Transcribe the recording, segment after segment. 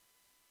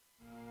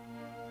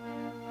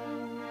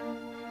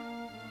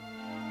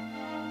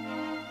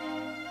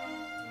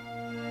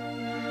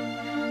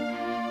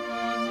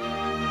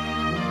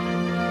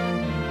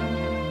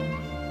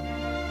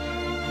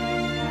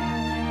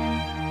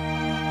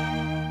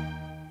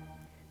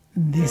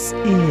This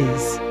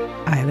is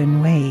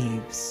Island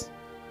Waves,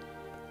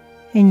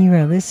 and you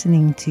are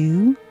listening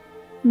to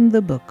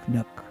The Book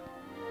Nook.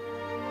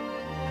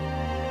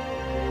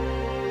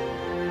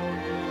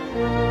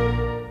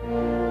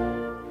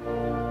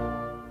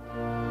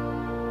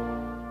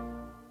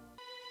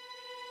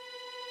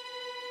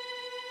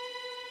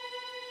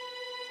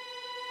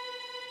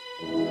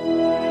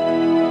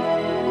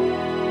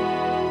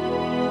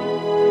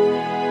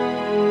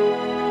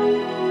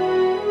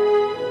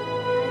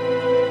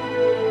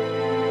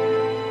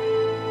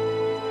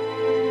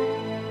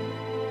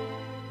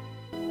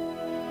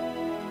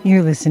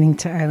 You're listening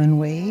to Island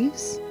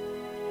Waves.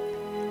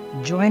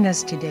 Join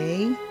us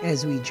today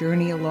as we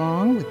journey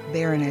along with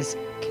Baroness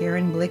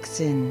Karen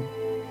Blixen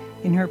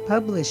in her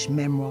published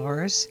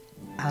memoirs,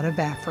 Out of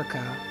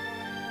Africa,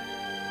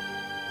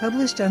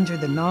 published under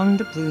the nom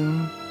de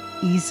plume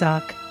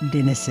Isaac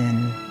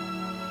Dinesen.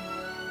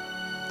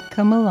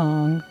 Come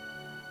along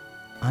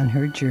on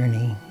her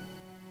journey.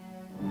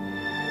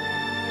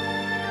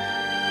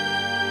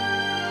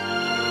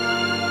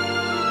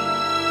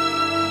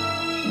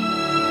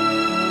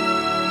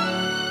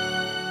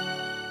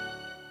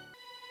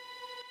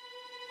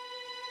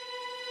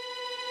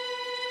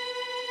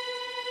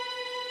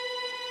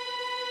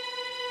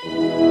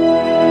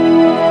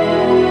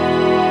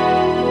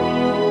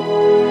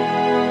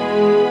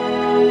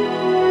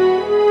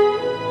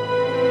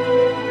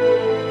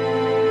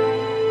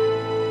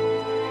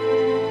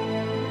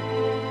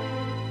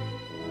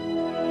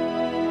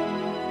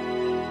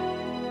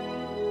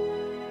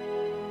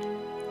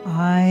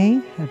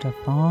 I had a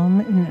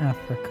farm in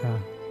Africa.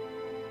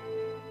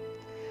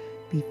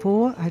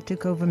 Before I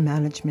took over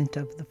management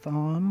of the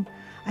farm,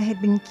 I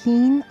had been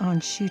keen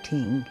on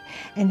shooting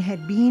and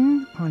had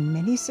been on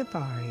many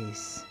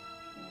safaris.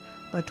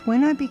 But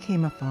when I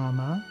became a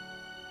farmer,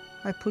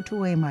 I put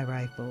away my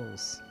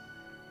rifles.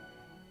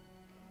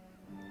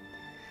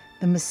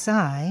 The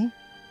Maasai,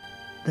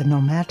 the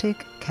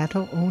nomadic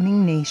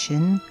cattle-owning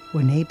nation,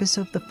 were neighbors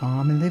of the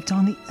farm and lived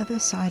on the other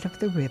side of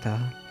the river.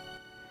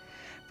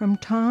 From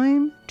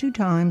time to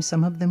time,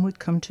 some of them would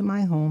come to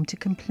my home to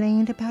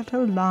complain about a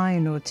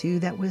lion or two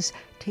that was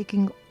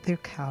taking their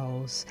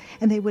cows,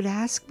 and they would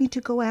ask me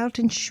to go out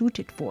and shoot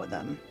it for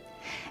them,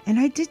 and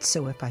I did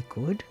so if I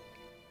could.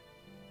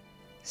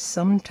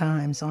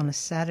 Sometimes on a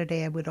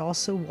Saturday I would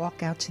also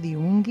walk out to the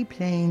Ungi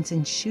Plains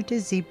and shoot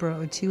a zebra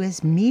or two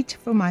as meat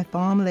for my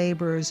farm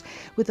laborers,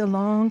 with a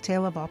long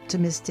tail of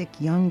optimistic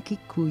young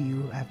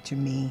Kikuyu after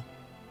me.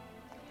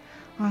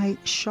 I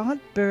shot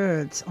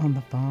birds on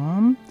the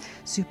farm,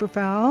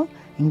 superfowl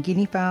and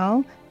guinea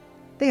fowl.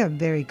 They are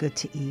very good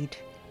to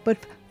eat, but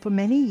for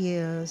many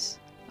years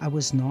I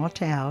was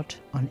not out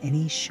on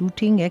any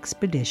shooting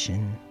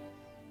expedition.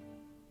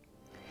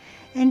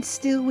 And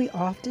still we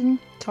often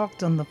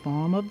talked on the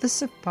farm of the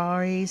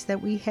safaris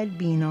that we had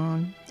been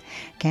on.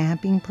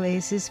 Camping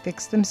places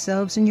fix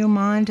themselves in your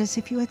mind as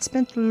if you had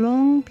spent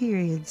long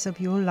periods of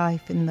your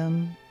life in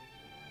them.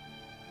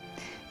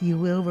 You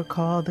will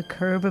recall the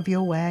curve of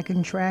your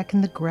wagon track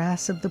and the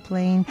grass of the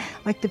plain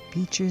like the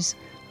features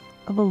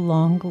of a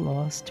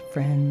long-lost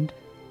friend.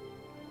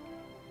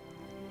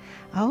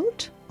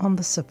 Out on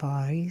the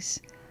safaris,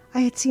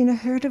 I had seen a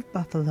herd of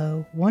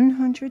buffalo,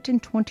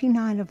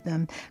 129 of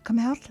them, come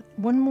out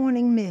one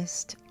morning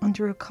mist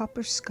under a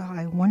copper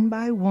sky, one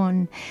by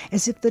one,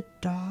 as if the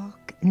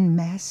dark and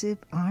massive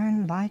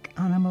iron-like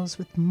animals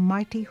with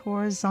mighty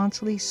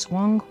horizontally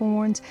swung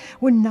horns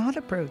were not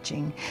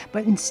approaching,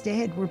 but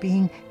instead were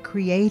being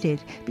created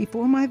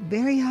before my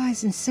very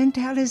eyes and sent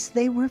out as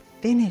they were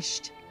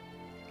finished.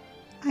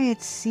 I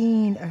had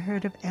seen a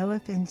herd of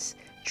elephants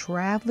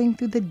traveling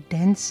through the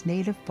dense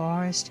native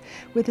forest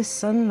where the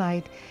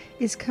sunlight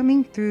is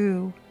coming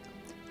through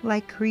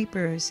like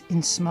creepers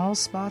in small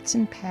spots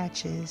and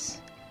patches,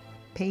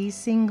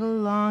 pacing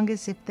along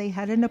as if they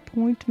had an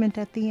appointment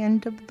at the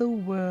end of the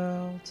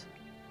world.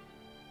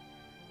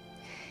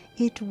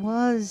 It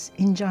was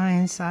in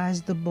giant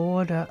size the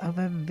border of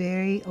a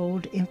very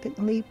old,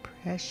 infinitely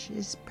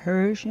precious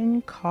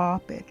Persian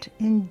carpet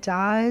in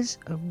dyes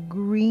of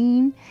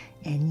green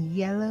and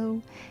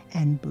yellow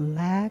and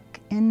black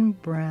and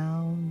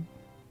brown.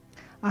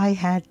 I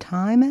had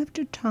time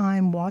after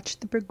time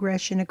watched the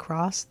progression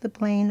across the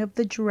plain of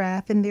the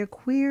giraffe in their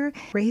queer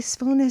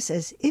gracefulness,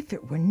 as if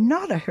it were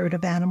not a herd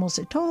of animals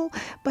at all,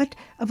 but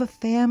of a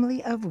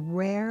family of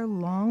rare,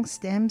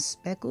 long-stemmed,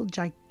 speckled,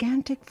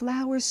 gigantic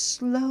flowers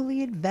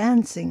slowly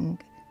advancing.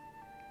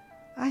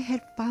 I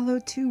had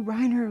followed two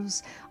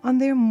rhinos on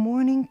their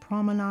morning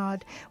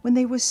promenade when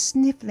they were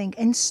sniffling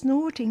and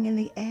snorting in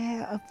the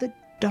air of the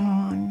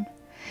dawn,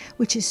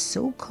 which is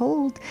so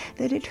cold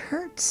that it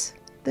hurts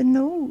the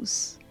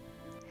nose.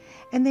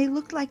 And they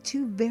looked like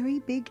two very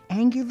big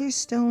angular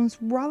stones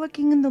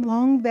rollicking in the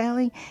long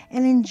valley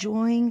and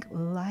enjoying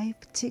life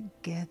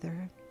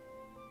together.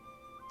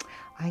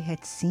 I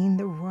had seen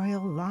the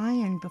royal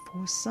lion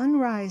before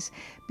sunrise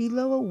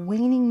below a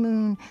waning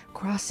moon,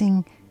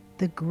 crossing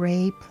the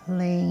gray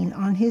plain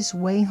on his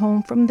way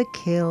home from the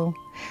kill,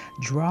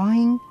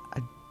 drawing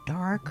a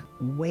dark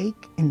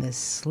wake in the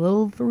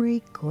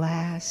silvery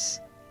glass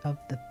of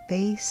the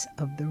face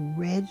of the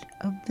red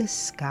of the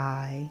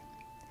sky.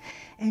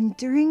 And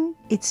during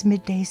its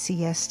midday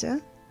siesta,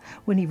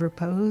 when he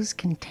reposed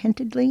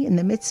contentedly in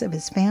the midst of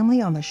his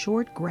family on the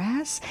short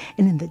grass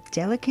and in the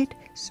delicate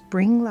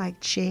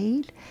spring-like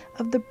shade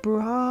of the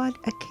broad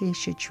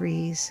acacia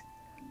trees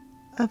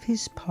of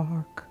his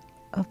park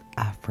of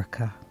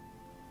Africa.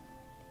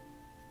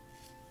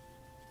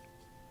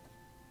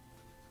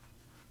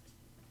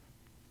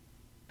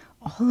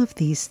 All of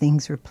these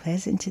things were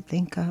pleasant to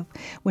think of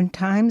when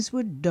times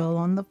were dull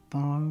on the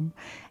farm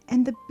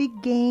and the big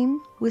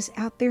game was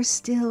out there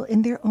still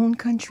in their own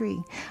country.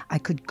 I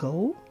could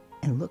go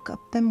and look up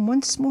them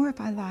once more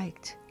if I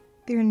liked.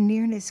 Their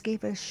nearness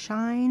gave a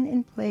shine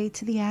and play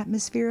to the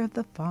atmosphere of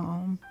the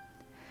farm.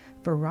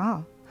 For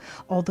Ra,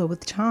 although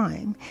with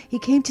time he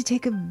came to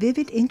take a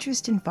vivid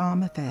interest in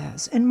farm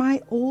affairs, and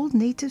my old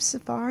native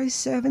safari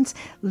servants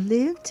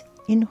lived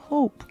in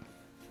hope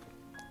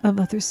of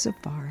other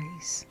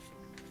safaris.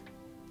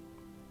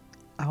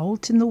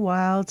 Out in the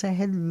wilds I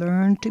had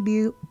learned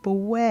to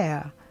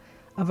beware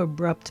of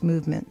abrupt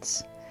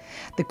movements.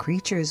 The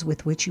creatures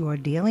with which you are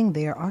dealing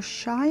there are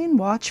shy and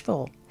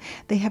watchful.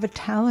 They have a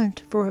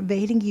talent for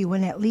evading you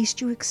when at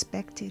least you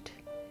expect it.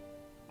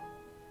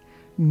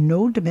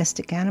 No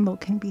domestic animal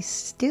can be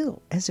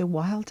still as a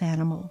wild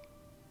animal.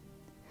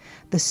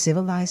 The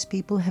civilized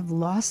people have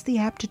lost the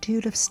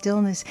aptitude of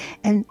stillness,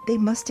 and they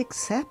must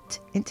accept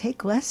and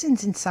take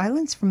lessons in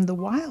silence from the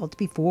wild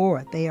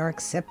before they are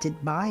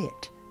accepted by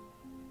it.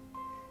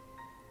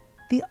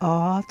 The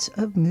art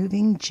of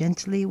moving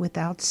gently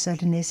without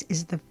suddenness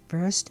is the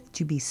first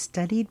to be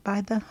studied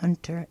by the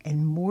hunter,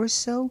 and more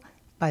so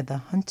by the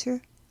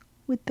hunter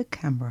with the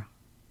camera.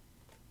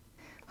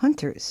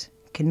 Hunters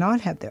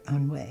cannot have their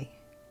own way.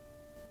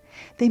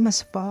 They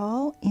must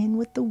fall in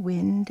with the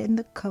wind and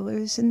the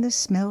colors and the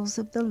smells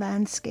of the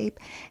landscape,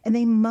 and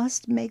they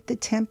must make the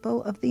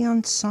tempo of the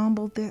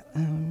ensemble their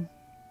own.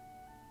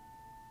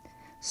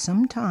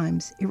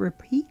 Sometimes it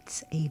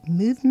repeats a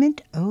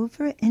movement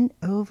over and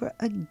over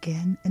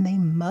again, and they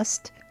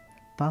must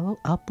follow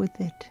up with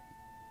it.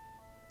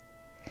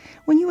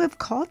 When you have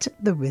caught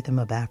the rhythm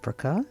of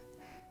Africa,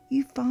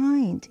 you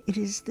find it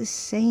is the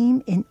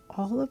same in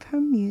all of her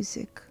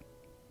music.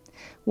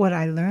 What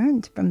I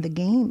learned from the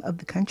game of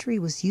the country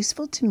was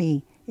useful to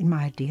me in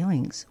my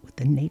dealings with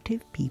the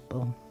native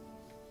people.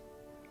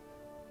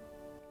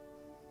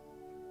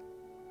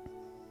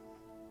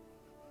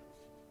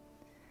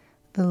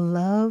 The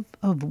love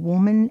of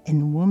woman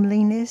and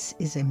womanliness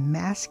is a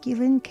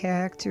masculine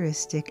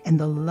characteristic, and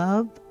the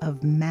love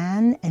of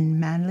man and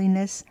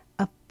manliness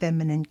a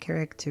feminine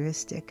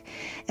characteristic.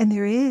 And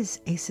there is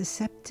a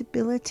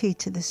susceptibility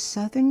to the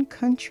southern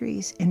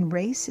countries and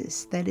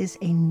races that is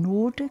a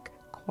Nordic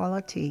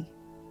quality.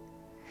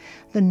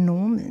 The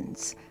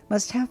Normans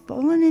must have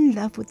fallen in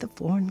love with the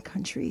foreign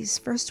countries,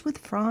 first with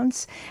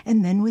France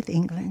and then with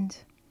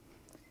England.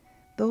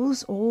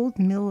 Those old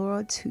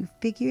milords who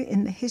figure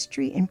in the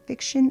history and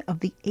fiction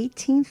of the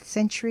 18th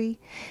century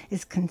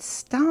is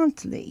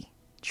constantly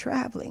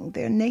traveling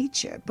their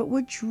nature, but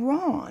were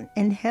drawn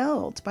and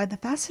held by the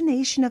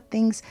fascination of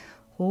things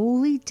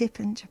wholly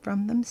different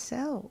from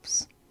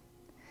themselves.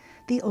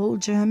 The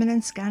old German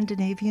and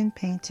Scandinavian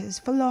painters,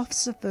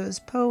 philosophers,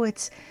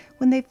 poets,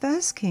 when they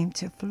first came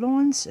to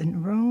Florence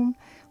and Rome,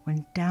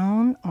 went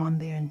down on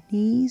their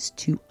knees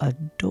to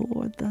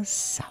adore the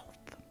South.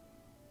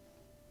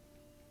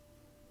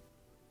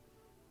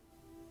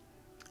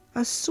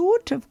 A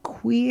sort of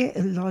queer,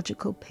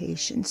 illogical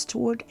patience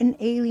toward an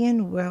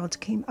alien world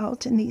came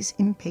out in these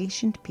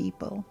impatient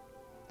people.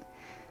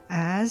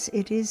 As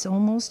it is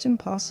almost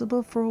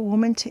impossible for a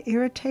woman to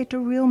irritate a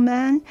real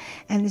man,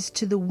 and as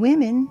to the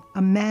women,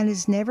 a man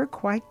is never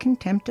quite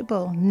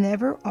contemptible,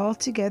 never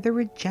altogether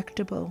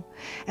rejectable,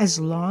 as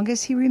long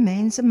as he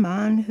remains a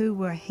man who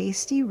were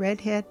hasty,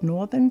 red-haired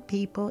northern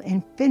people,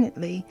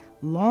 infinitely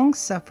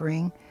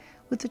long-suffering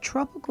with the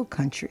tropical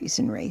countries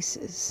and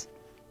races.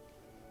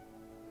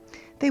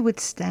 They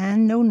would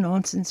stand no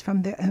nonsense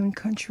from their own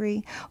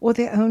country or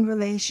their own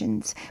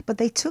relations, but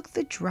they took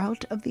the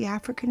drought of the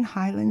African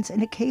highlands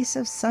and a case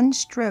of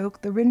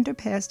sunstroke the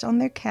rinderpest on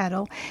their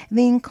cattle and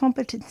the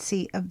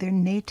incompetency of their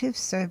native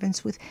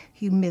servants with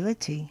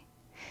humility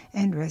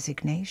and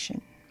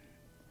resignation.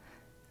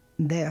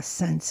 Their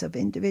sense of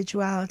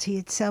individuality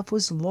itself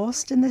was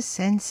lost in the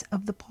sense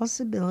of the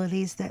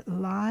possibilities that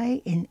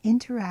lie in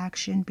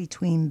interaction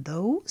between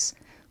those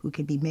who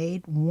can be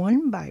made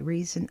one by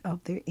reason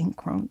of their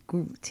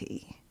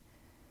incongruity.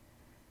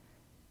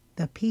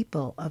 The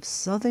people of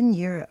southern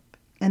Europe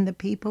and the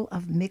people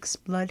of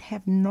mixed blood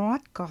have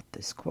not got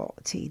this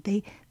quality.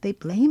 They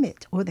blame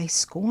it or they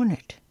scorn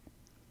it.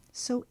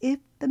 So if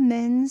the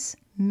men's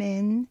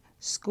men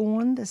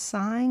scorn the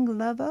sighing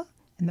lover,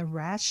 and the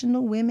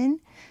rational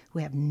women who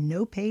have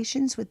no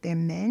patience with their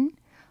men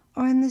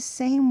are in the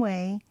same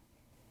way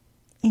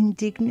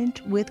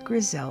indignant with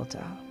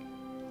Griselda.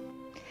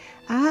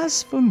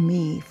 As for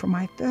me, for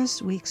my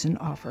first weeks in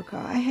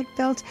Africa, I had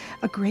felt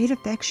a great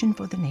affection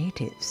for the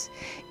natives.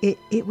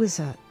 It was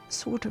a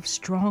sort of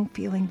strong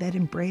feeling that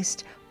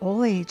embraced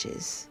all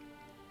ages.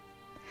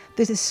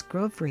 The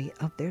discovery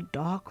of their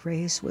dark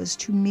race was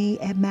to me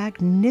a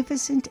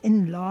magnificent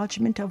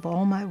enlargement of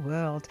all my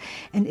world,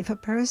 and if a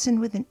person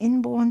with an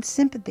inborn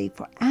sympathy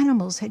for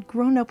animals had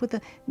grown up with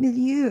a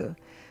milieu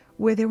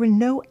where there were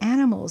no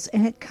animals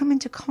and had come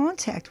into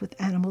contact with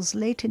animals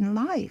late in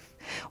life,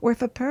 or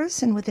if a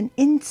person with an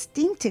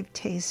instinctive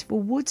taste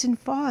for woods and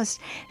forests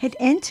had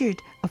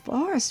entered a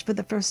forest for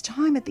the first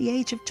time at the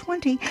age of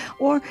 20,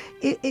 or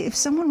if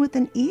someone with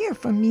an ear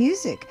for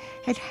music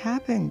had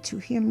happened to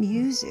hear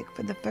music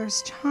for the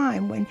first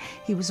time when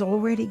he was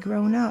already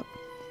grown up,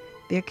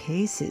 their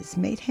cases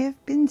may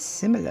have been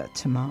similar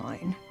to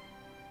mine.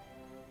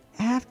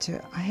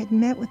 After I had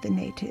met with the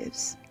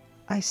natives,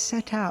 I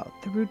set out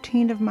the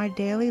routine of my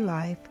daily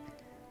life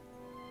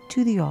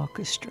to the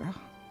orchestra.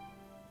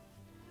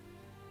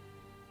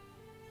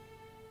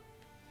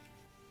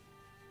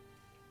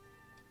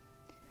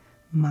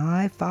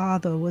 My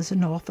father was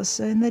an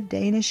officer in the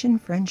Danish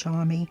and French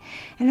army,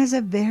 and as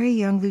a very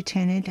young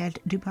lieutenant at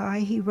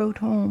Dubai, he wrote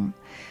home,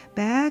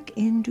 "Back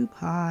in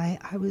Dubai,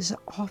 I was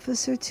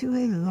officer to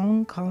a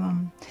long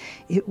column.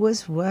 It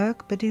was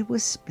work, but it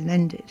was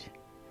splendid.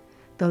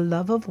 The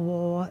love of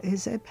war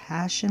is a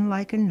passion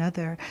like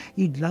another.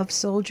 You'd love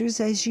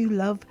soldiers as you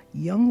love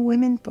young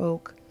women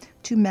folk,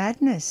 to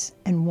madness,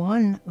 and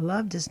one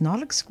love does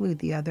not exclude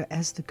the other,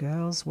 as the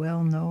girls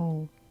well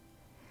know.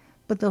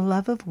 But the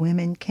love of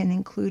women can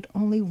include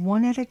only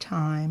one at a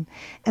time,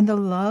 and the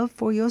love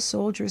for your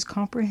soldiers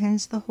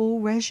comprehends the whole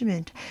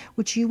regiment,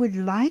 which you would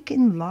like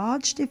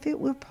enlarged if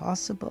it were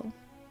possible.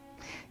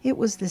 It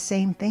was the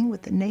same thing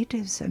with the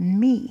natives and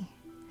me.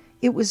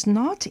 It was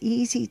not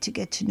easy to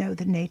get to know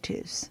the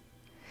natives.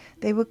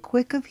 They were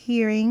quick of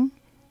hearing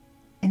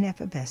and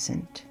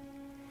effervescent.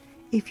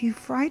 If you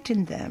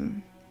frightened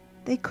them,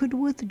 they could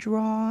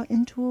withdraw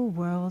into a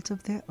world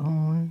of their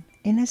own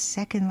in a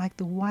second, like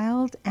the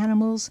wild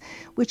animals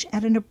which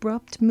at an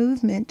abrupt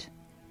movement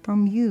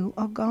from you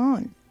are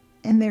gone,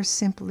 and they're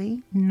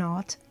simply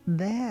not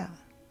there.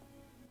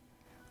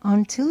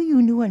 Until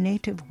you knew a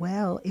native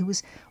well, it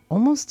was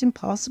almost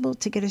impossible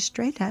to get a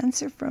straight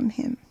answer from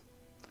him.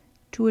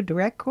 To a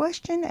direct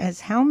question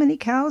as how many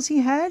cows he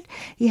had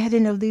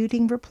an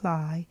eluding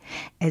reply,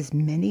 "As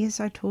many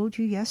as I told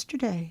you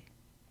yesterday."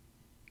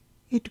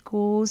 It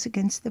goes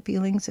against the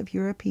feelings of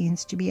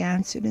Europeans to be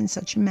answered in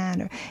such a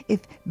manner.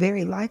 It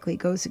very likely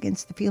goes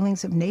against the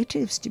feelings of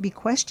natives to be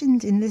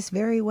questioned in this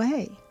very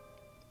way.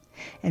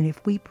 And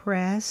if we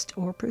pressed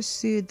or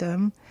pursued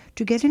them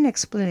to get an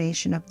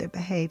explanation of their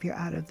behavior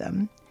out of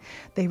them,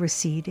 they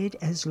receded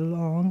as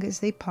long as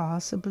they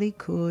possibly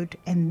could,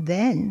 and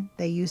then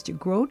they used a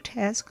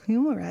grotesque,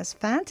 humorous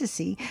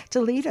fantasy to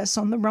lead us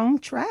on the wrong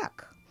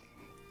track.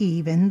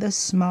 Even the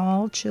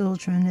small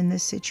children in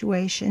this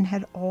situation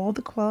had all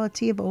the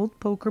quality of old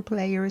poker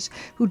players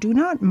who do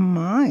not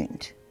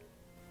mind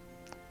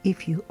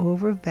if you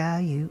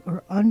overvalue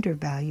or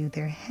undervalue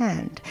their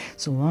hand,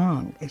 so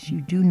long as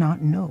you do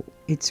not know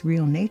its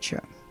real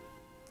nature.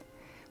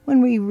 When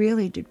we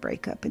really did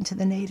break up into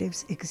the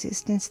natives'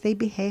 existence, they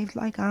behaved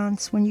like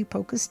ants when you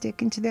poke a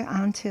stick into their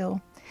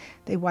anthill.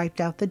 They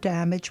wiped out the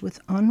damage with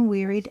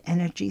unwearied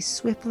energy,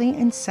 swiftly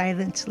and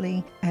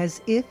silently,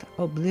 as if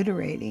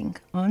obliterating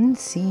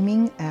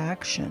unseeming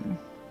action.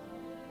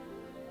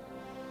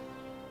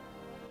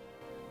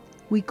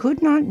 We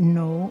could not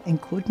know and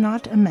could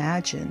not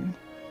imagine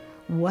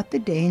what the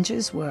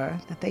dangers were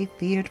that they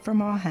feared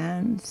from our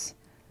hands.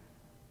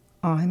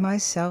 I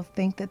myself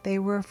think that they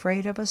were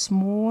afraid of us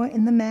more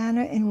in the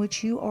manner in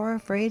which you are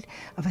afraid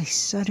of a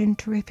sudden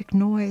terrific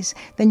noise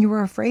than you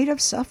are afraid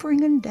of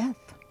suffering and death.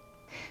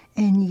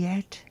 And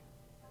yet,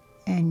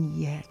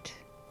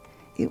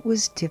 it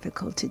was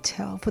difficult to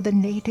tell, for the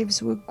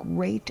natives were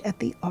great at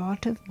the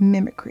art of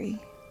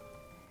mimicry.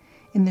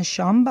 In the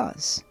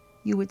shambas,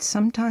 you would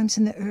sometimes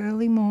in the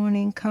early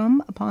morning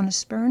come upon a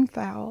spurn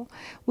fowl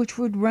which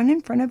would run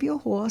in front of your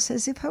horse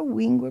as if her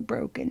wing were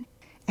broken,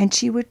 and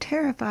she were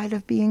terrified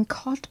of being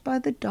caught by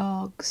the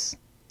dogs.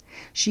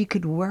 She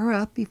could whir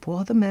up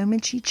before the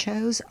moment she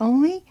chose,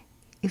 only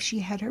if she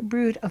had her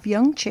brood of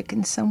young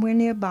chickens somewhere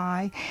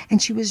nearby,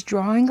 and she was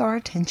drawing our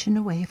attention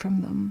away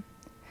from them.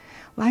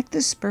 Like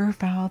the spur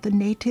fowl, the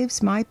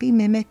natives might be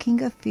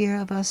mimicking a fear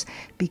of us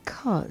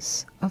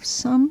because of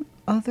some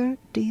other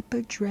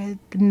deeper dread,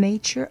 the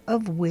nature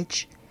of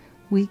which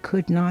we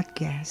could not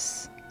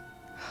guess.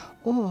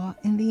 Or,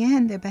 in the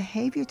end, their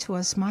behavior to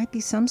us might be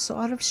some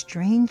sort of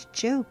strange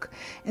joke,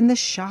 and the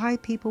shy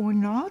people were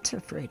not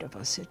afraid of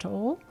us at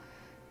all.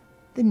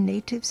 The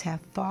natives have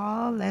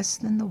far less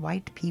than the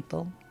white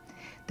people.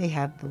 They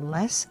have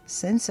less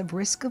sense of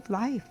risk of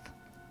life.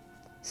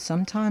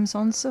 Sometimes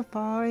on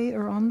safari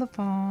or on the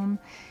farm,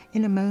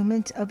 in a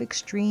moment of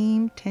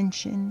extreme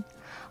tension,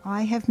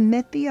 I have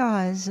met the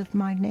eyes of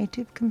my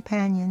native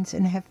companions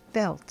and have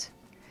felt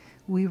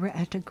we were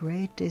at a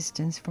great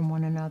distance from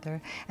one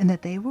another, and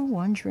that they were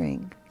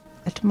wondering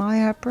at my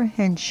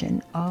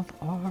apprehension of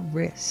our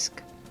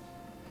risk.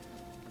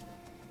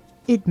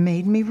 It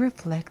made me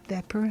reflect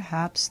that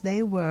perhaps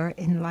they were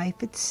in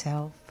life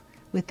itself,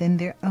 within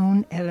their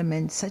own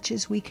element, such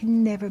as we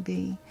can never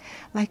be,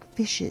 like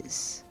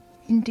fishes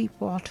in deep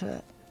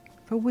water,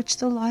 for which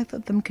the life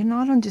of them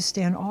cannot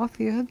understand our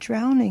fear of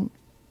drowning.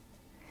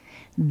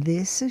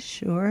 This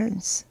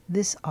assurance,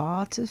 this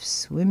art of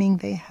swimming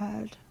they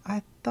had,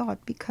 I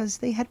thought, because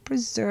they had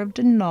preserved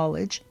a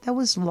knowledge that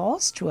was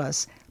lost to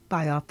us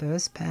by our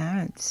first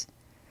parents.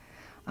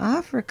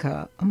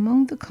 Africa,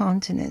 among the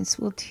continents,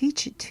 will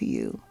teach it to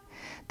you,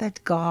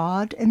 that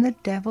God and the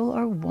devil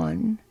are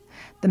one,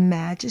 the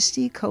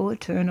majesty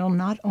co-eternal,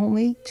 not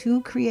only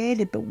two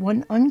created, but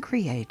one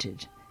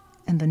uncreated.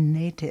 And the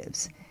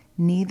natives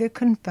neither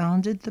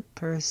confounded the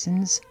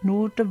persons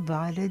nor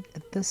divided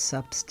the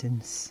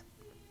substance.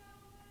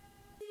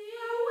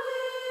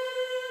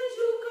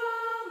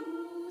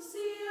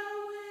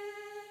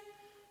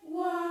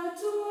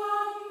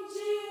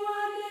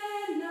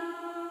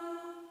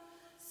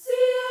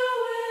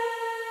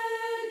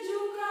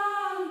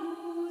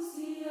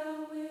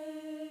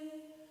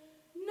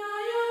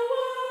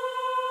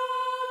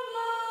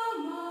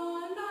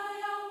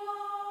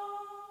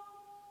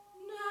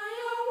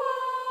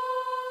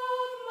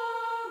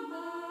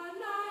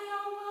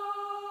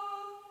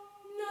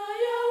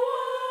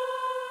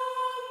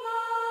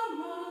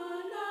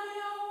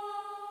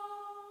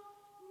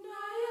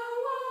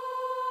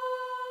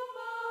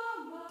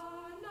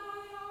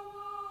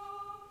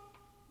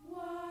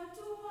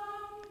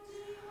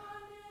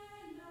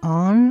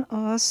 On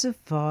our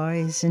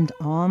safaris and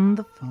on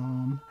the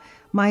farm,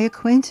 my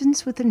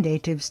acquaintance with the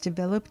natives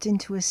developed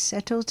into a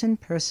settled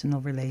and personal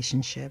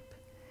relationship.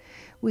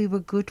 We were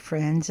good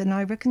friends, and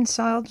I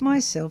reconciled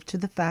myself to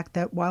the fact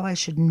that while I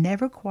should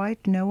never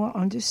quite know or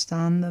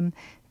understand them,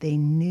 they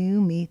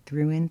knew me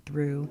through and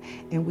through,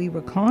 and we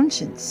were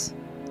conscious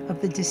of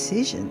the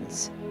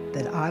decisions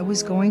that I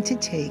was going to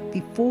take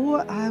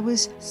before I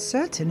was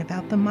certain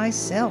about them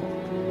myself.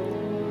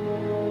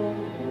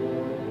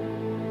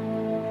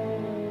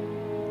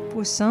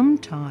 For some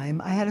time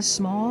I had a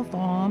small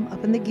farm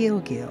up in the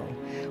Gilgil,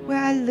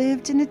 where I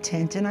lived in a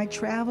tent, and I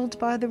traveled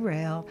by the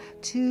rail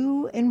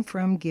to and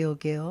from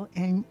Gilgil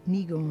and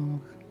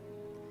Nigong.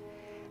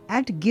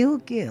 At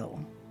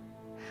Gilgil,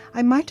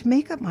 I might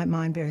make up my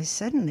mind very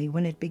suddenly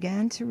when it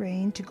began to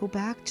rain to go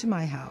back to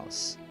my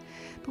house.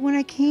 But when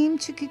I came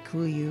to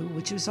Kikuyu,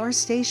 which was our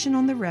station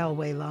on the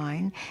railway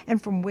line, and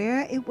from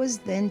where it was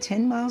then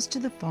 10 miles to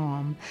the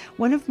farm,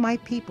 one of my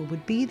people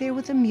would be there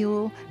with a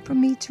mule for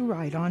me to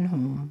ride on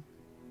home.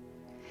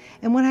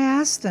 And when I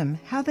asked them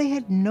how they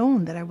had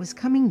known that I was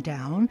coming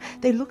down,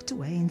 they looked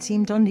away and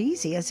seemed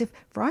uneasy, as if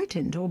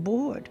frightened or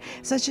bored,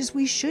 such as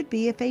we should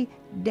be if a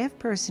deaf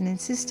person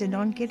insisted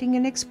on getting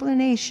an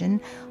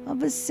explanation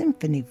of a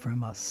symphony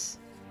from us.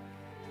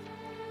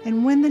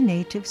 And when the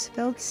natives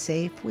felt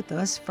safe with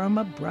us from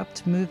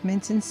abrupt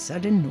movements and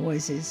sudden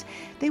noises,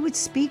 they would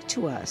speak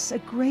to us a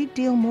great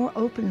deal more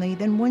openly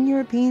than one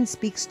European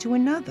speaks to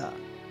another.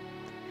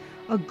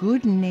 A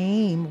good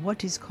name,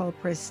 what is called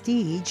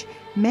prestige,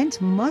 meant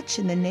much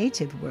in the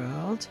native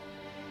world.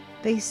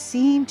 They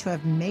seem to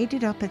have made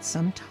it up at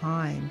some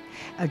time,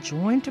 a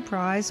joint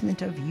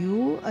apprisement of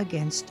you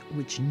against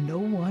which no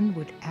one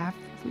would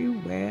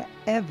everywhere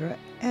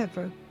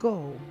ever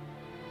go.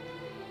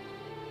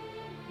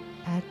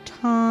 At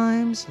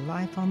times,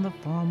 life on the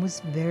farm was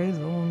very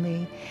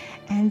lonely,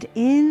 and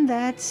in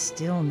that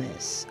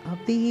stillness of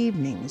the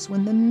evenings,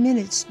 when the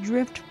minutes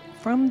drift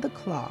from the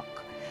clock,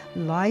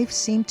 life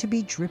seemed to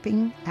be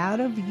dripping out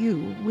of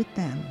you with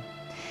them,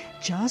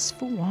 just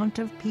for want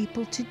of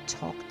people to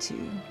talk to.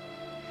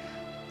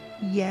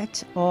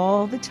 Yet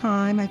all the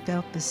time I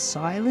felt the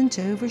silent,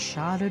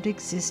 overshadowed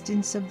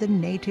existence of the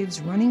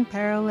natives running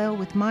parallel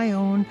with my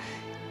own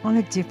on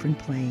a different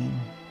plane.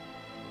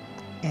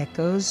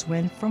 Echoes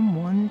went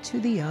from one to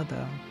the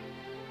other.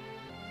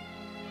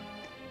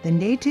 The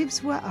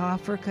natives were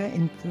Africa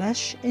in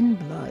flesh and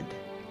blood,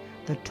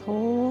 the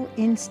tall,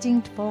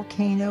 instinct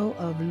volcano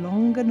of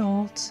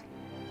Longonot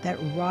that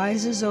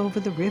rises over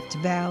the Rift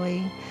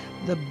Valley,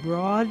 the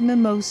broad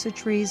mimosa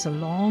trees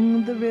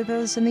along the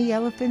rivers, and the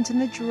elephant and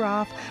the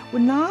giraffe were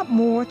not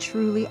more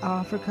truly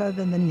Africa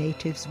than the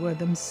natives were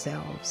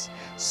themselves,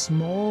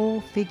 small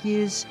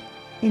figures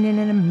in an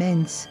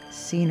immense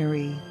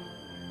scenery.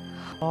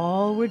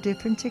 All were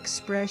different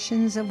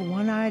expressions of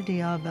one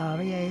idea,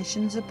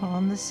 variations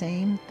upon the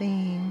same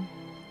theme.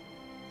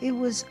 It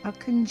was a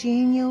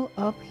congenial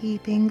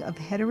upheaping of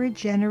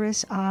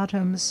heterogeneous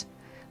atoms,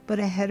 but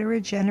a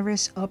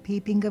heterogeneous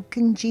upheaping of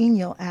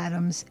congenial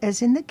atoms,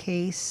 as in the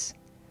case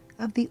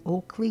of the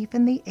oak leaf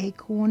and the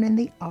acorn and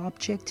the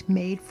object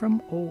made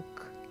from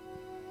oak.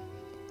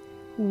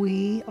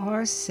 We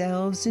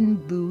ourselves in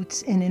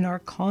boots and in our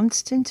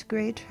constant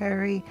great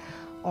hurry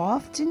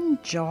often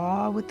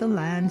jar with the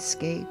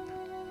landscape.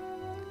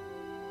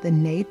 The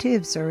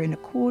natives are in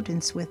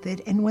accordance with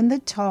it, and when the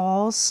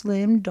tall,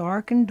 slim,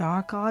 dark, and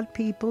dark-eyed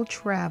people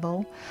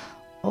travel,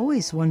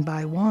 always one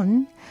by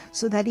one,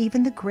 so that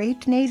even the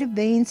great native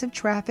veins of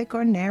traffic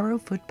are narrow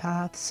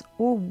footpaths,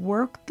 or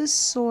work the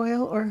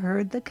soil, or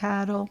herd the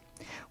cattle,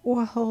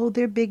 or hold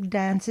their big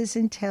dances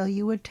and tell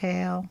you a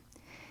tale.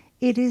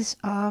 It is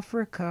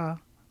Africa,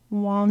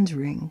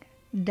 wandering,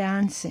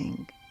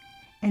 dancing,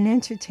 and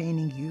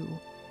entertaining you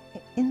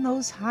in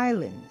those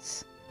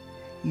highlands.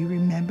 You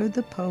remember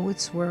the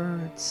poet's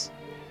words.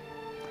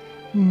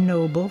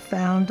 Noble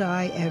found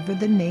I ever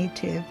the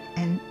native,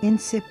 and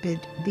insipid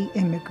the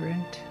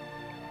immigrant.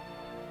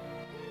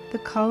 The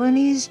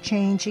colony is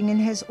changing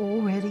and has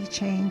already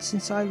changed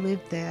since I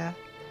lived there.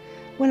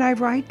 When I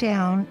write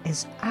down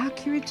as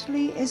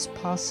accurately as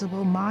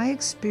possible my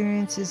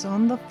experiences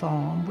on the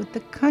farm with the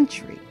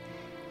country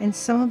and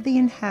some of the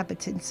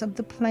inhabitants of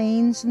the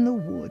plains and the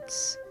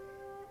woods,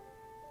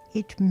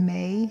 it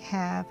may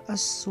have a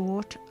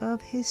sort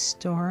of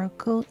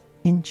historical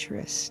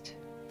interest.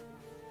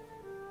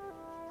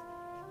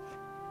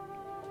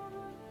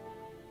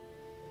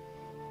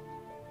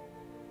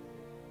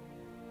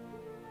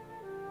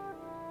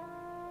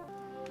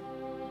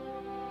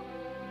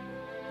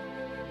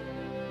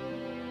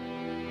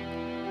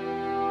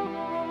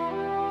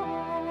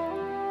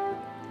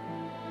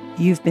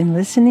 You've been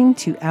listening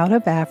to Out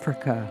of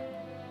Africa,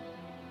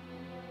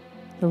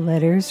 the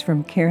letters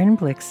from Karen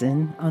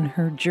Blixen on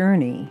her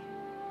journey.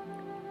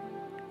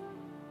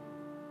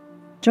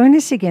 Join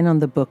us again on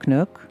the Book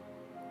Nook,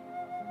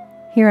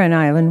 here on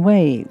Island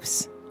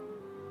Waves,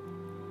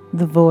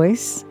 the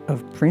voice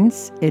of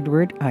Prince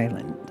Edward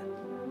Island.